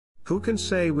Who can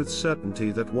say with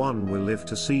certainty that one will live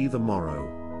to see the morrow?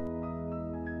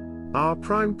 Our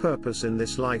prime purpose in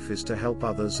this life is to help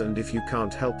others, and if you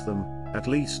can't help them, at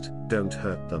least, don't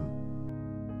hurt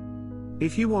them.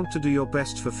 If you want to do your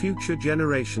best for future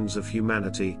generations of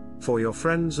humanity, for your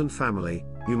friends and family,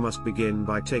 you must begin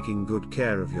by taking good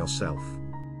care of yourself.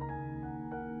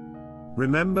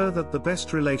 Remember that the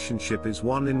best relationship is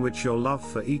one in which your love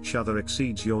for each other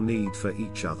exceeds your need for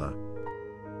each other.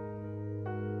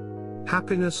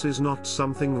 Happiness is not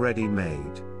something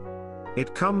ready-made.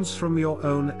 It comes from your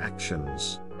own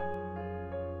actions.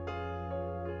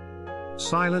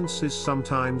 Silence is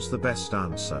sometimes the best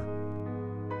answer.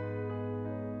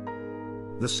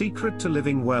 The secret to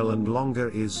living well and longer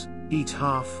is, eat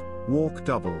half, walk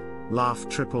double, laugh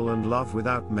triple and love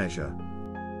without measure.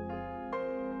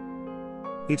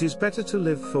 It is better to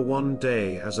live for one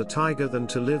day as a tiger than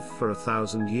to live for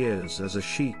 1,000 years as a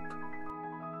sheep.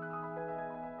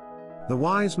 The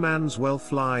wise man's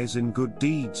wealth lies in good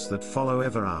deeds that follow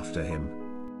ever after him.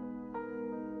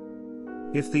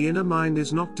 If the inner mind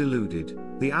is not deluded,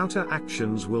 the outer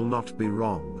actions will not be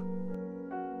wrong.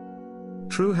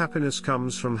 True happiness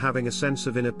comes from having a sense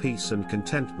of inner peace and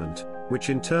contentment, which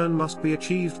in turn must be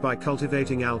achieved by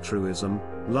cultivating altruism,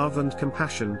 love and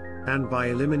compassion, and by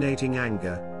eliminating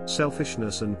anger,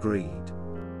 selfishness and greed.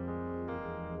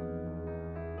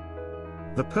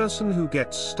 The person who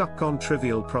gets stuck on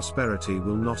trivial prosperity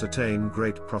will not attain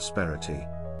great prosperity.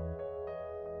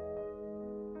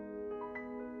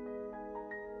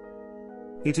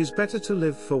 It is better to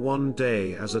live for one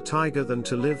day as a tiger than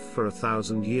to live for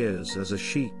 1,000 years as a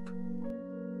sheep.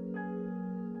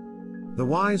 The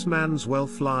wise man's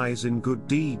wealth lies in good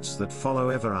deeds that follow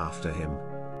ever after him.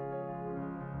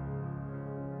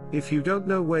 If you don't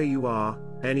know where you are,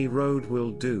 any road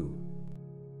will do.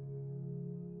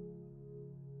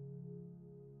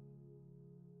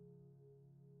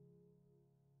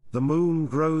 The moon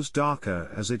grows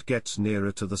darker as it gets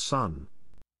nearer to the sun.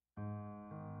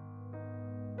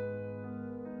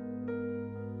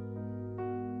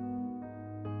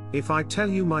 If I tell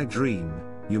you my dream,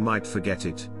 you might forget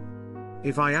it.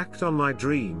 If I act on my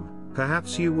dream,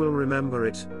 perhaps you will remember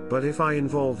it, but if I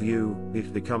involve you,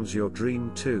 it becomes your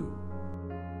dream too.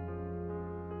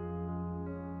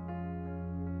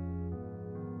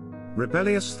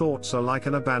 Rebellious thoughts are like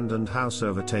an abandoned house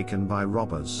overtaken by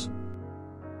robbers.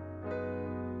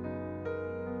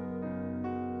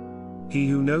 He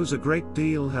who knows a great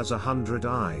deal has 100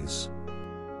 eyes.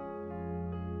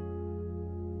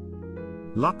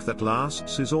 Luck that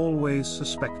lasts is always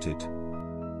suspected.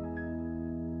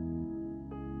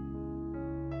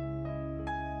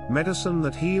 Medicine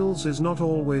that heals is not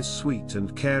always sweet,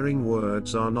 and caring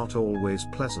words are not always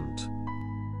pleasant.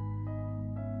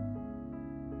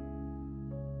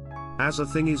 As a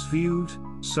thing is viewed,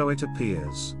 so it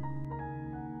appears.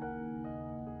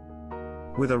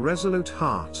 With a resolute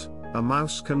heart, a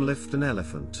mouse can lift an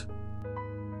elephant.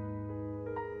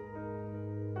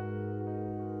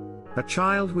 A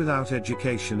child without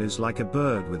education is like a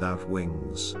bird without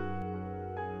wings.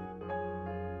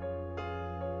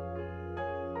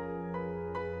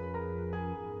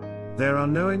 There are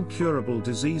no incurable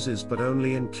diseases but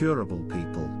only incurable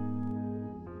people.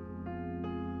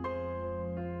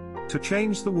 To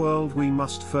change the world we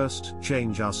must first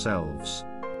change ourselves.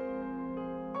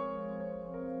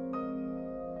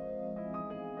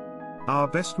 Our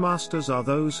best masters are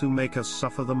those who make us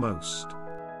suffer the most.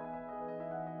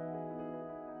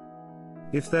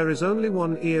 If there is only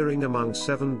one earring among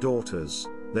 7 daughters,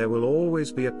 there will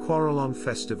always be a quarrel on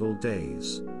festival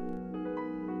days.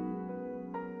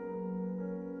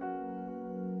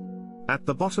 At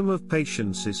the bottom of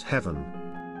patience is heaven.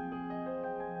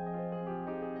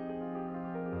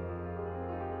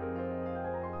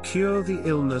 Cure the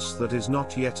illness that is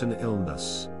not yet an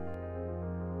illness.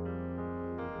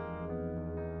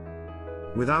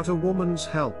 Without a woman's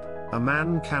help, a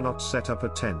man cannot set up a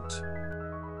tent.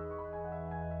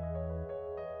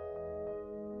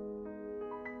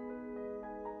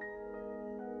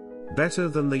 Better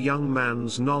than the young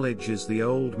man's knowledge is the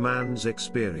old man's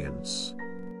experience.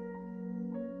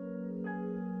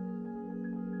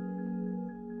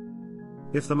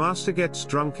 If the master gets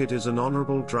drunk, it is an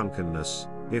honorable drunkenness.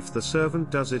 If the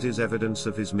servant does, it is evidence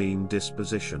of his mean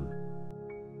disposition.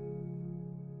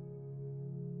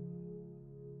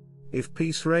 If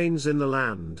peace reigns in the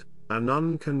land, and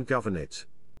none can govern it.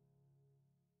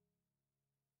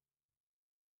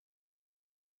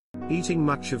 Eating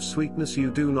much of sweetness, you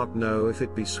do not know if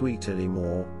it be sweet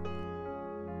anymore.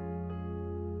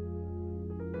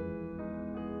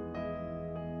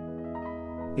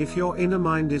 If your inner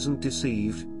mind isn't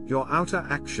deceived, your outer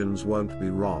actions won't be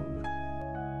wrong.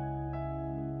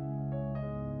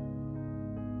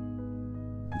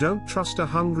 Don't trust a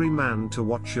hungry man to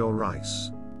watch your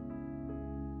rice.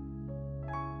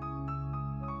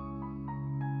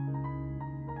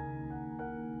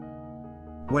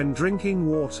 When drinking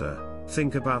water,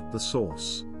 think about the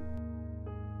source.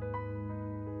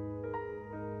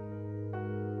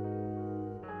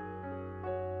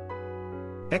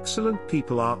 Excellent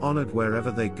people are honored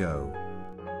wherever they go.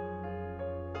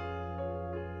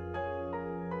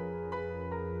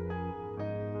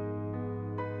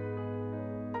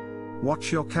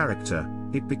 Watch your character,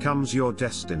 it becomes your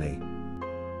destiny.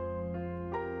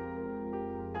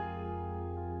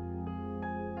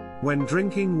 When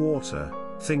drinking water,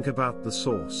 think about the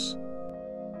source.